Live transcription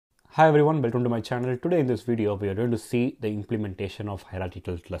Hi everyone, welcome to my channel. Today in this video, we are going to see the implementation of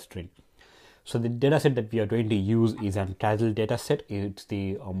hierarchical clustering. So the dataset that we are going to use is an Tazzel dataset. It's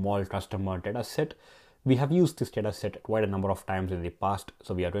the mall customer dataset. We have used this dataset quite a number of times in the past.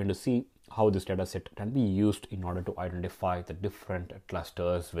 So we are going to see how this dataset can be used in order to identify the different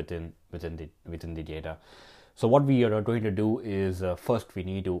clusters within the data. So what we are going to do is first we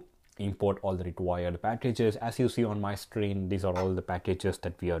need to import all the required packages. As you see on my screen, these are all the packages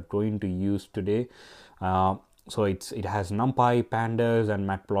that we are going to use today. So it has NumPy, Pandas, and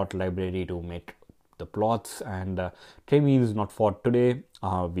Matplot library to make the plots. And K-means is not for today.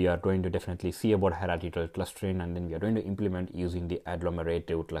 We are going to definitely see about hierarchical clustering, and then we are going to implement using the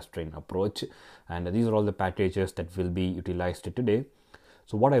agglomerative clustering approach. And these are all the packages that will be utilized today.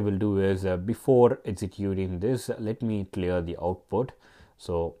 So what I will do is before executing this, let me clear the output.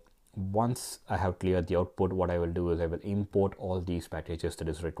 So once I have cleared the output, what I will do is I will import all these packages that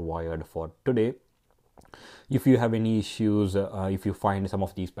is required for today. If you have any issues, if you find some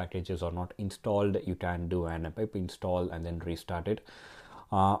of these packages are not installed, you can do an pip install and then restart it.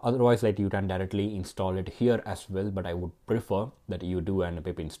 Otherwise, like, you can directly install it here as well, but I would prefer that you do an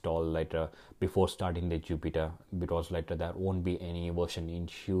pip install later before starting the Jupyter, because later there won't be any version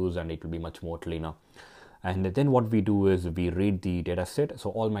issues and it will be much more cleaner. And then what we do is we read the dataset.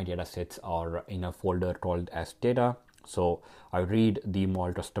 So all my datasets are in a folder called as data. So I read the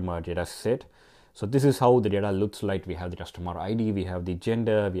mall customer dataset. So this is how the data looks like. We have the customer ID, we have the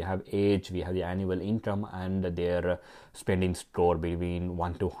gender, we have age, we have the annual income, and their spending score between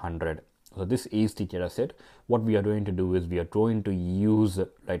 1 to 100. So this is the dataset. What we are going to do is we are going to use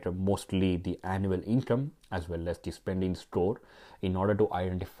mostly the annual income as well as the spending score in order to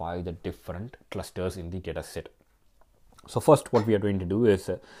identify the different clusters in the dataset. So first, what we are going to do is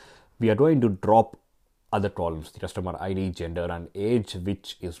we are going to drop other columns, the customer ID, gender, and age,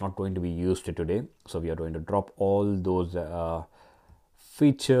 which is not going to be used today. So we are going to drop all those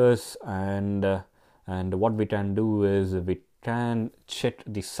features, and what we can do is we can check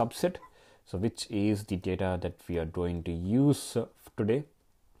the subset. So which is the data that we are going to use today.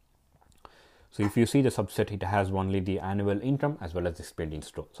 So if you see the subset, it has only the annual income as well as the spending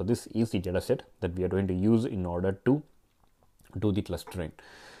score. So this is the data set that we are going to use in order to do the clustering.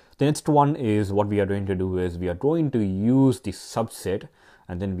 The next one is what we are going to do is we are going to use the subset,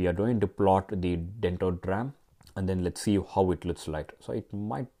 and then we are going to plot the dendrogram, and then let's see how it looks like. So it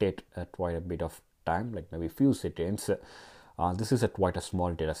might take quite a bit of time, like maybe a few seconds. This is quite a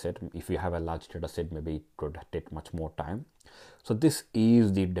small data set. If you have a large data set, maybe it could take much more time. So this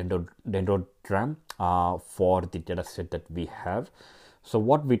is the dendrogram for the data set that we have. So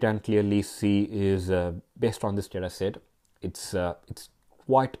what we can clearly see is based on this data set, it's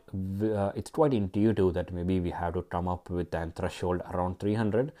quite intuitive that maybe we have to come up with a threshold around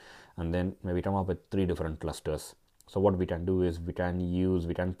 300 and then maybe come up with 3 different clusters. So what we can do is we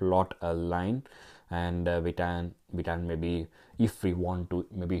can plot a line, and we can maybe, if we want to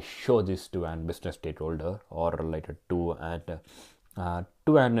maybe show this to an business stakeholder or later to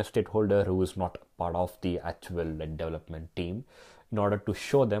an stakeholder who is not part of the actual development team, in order to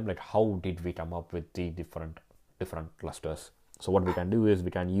show them how did we come up with the different clusters. So what we can do is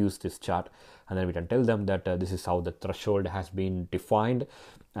we can use this chart, and then we can tell them that this is how the threshold has been defined,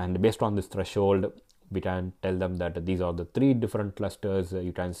 and based on this threshold we can tell them that these are the 3 different clusters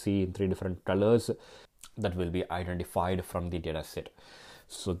you can see in 3 different colors that will be identified from the data set.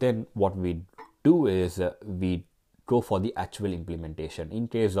 So then what we do is we go for the actual implementation. In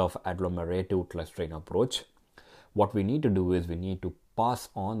case of agglomerative clustering approach, what we need to do is we need to pass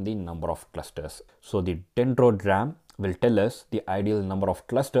on the number of clusters. So the dendrogram will tell us the ideal number of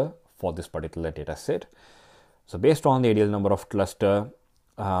cluster for this particular data set. So based on the ideal number of cluster,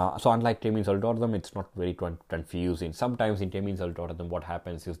 so unlike K-means algorithm, it's not very confusing. Sometimes in K-means algorithm, what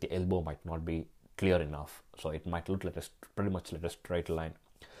happens is the elbow might not be clear enough, so it might look like pretty much like a straight line.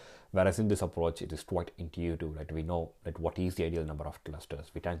 Whereas in this approach, it is quite intuitive. We know what is the ideal number of clusters.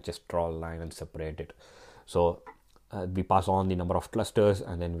 We can't just draw a line and separate it. So we pass on the number of clusters,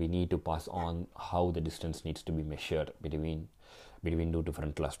 and then we need to pass on how the distance needs to be measured between 2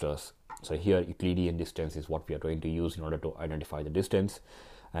 different clusters. So here Euclidean distance is what we are going to use in order to identify the distance,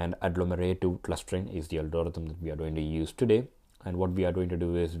 and agglomerative clustering is the algorithm that we are going to use today. And what we are going to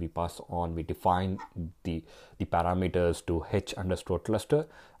do is we define the parameters to h_cluster,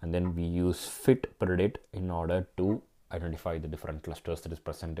 and then we use fit predict in order to identify the different clusters that is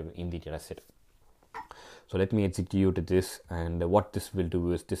present in the data set. So let me execute this, and what this will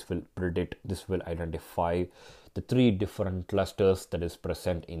do is this will identify the 3 different clusters that is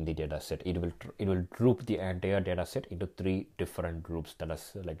present in the data set. It will group the entire data set into 3 different groups. That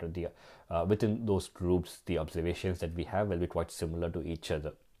is like the within those groups, the observations that we have will be quite similar to each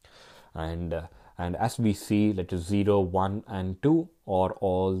other. And as we see, let us 0, 1 and 2 are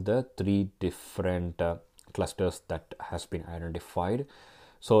all the 3 different clusters that has been identified.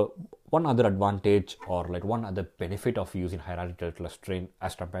 So one other advantage, or like one other benefit of using hierarchical clustering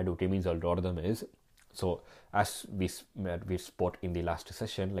as compared to K-means algorithm is, so as we spoke in the last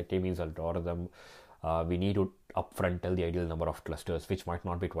session, like K-means algorithm, we need to upfront tell the ideal number of clusters, which might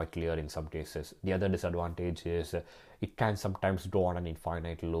not be quite clear in some cases. The other disadvantage is it can sometimes go on an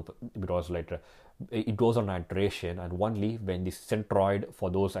infinite loop, because like it goes on an iteration, and only when the centroid for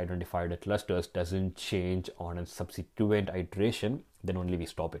those identified clusters doesn't change on a subsequent iteration, then only we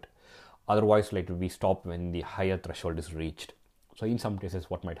stop it. Otherwise, like we stop when the higher threshold is reached. So in some cases,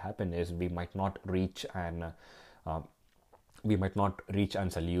 what might happen is we might not reach an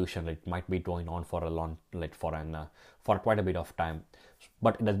solution. It might be going on for a long, like for quite a bit of time.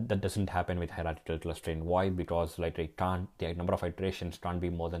 But that doesn't happen with hierarchical clustering. Why? Because like the number of iterations can't be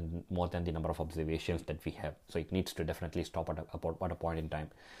more than the number of observations that we have. So it needs to definitely stop at a point in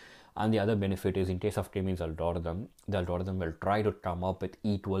time. And the other benefit is, in case of K-means algorithm, the algorithm will try to come up with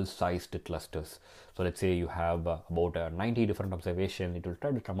equal sized clusters. So let's say you have about 90 different observations. It will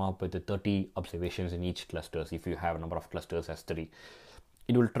try to come up with 30 observations in each cluster. If you have a number of clusters as 3,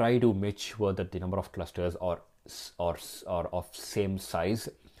 it will try to make sure that the number of clusters are of same size.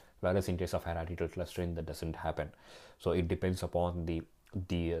 Whereas in case of hierarchical clustering, that doesn't happen. So it depends upon the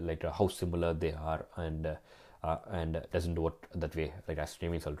like how similar they are, and doesn't work that way like as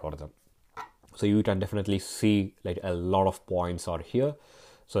K-means algorithm. So you can definitely see like a lot of points are here.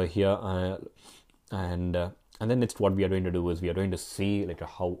 So here and then next what we are going to do is we are going to see like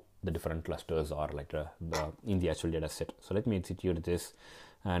how the different clusters are like in the actual data set. So let me execute this,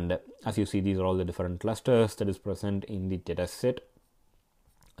 and as you see, these are all the different clusters that is present in the data set,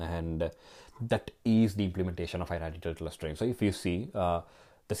 and that is the implementation of hierarchical clustering. So if you see,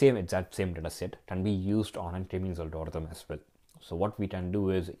 the exact same data set can be used on a K-means algorithm as well. So what we can do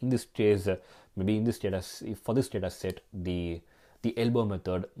is, in this case, maybe in this for this data set, the elbow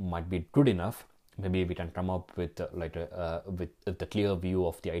method might be good enough. Maybe we can come up with with the clear view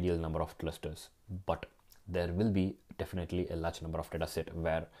of the ideal number of clusters. But there will be definitely a large number of data set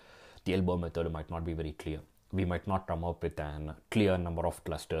where the elbow method might not be very clear. We might not come up with a clear number of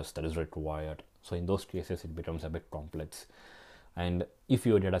clusters that is required. So in those cases, it becomes a bit complex. And if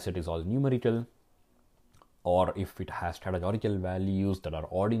your data set is all numerical, or if it has categorical values that are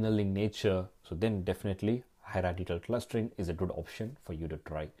ordinal in nature, so then definitely hierarchical clustering is a good option for you to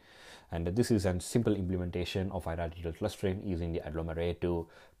try. And this is a simple implementation of hierarchical clustering using the agglomerative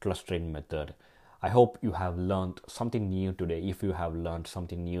clustering method. I hope you have learned something new today. If you have learned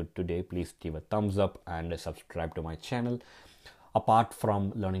something new today, please give a thumbs up and subscribe to my channel. Apart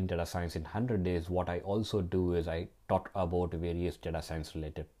from learning data science in 100 days, what I also do is I talk about various data science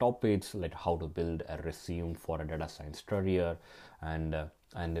related topics, like how to build a resume for a data science career, and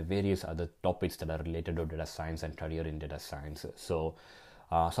various other topics that are related to data science and career in data science. So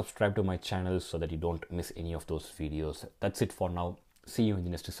subscribe to my channel so that you don't miss any of those videos. That's it for now. See you in the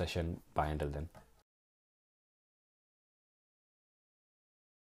next session. Bye until then.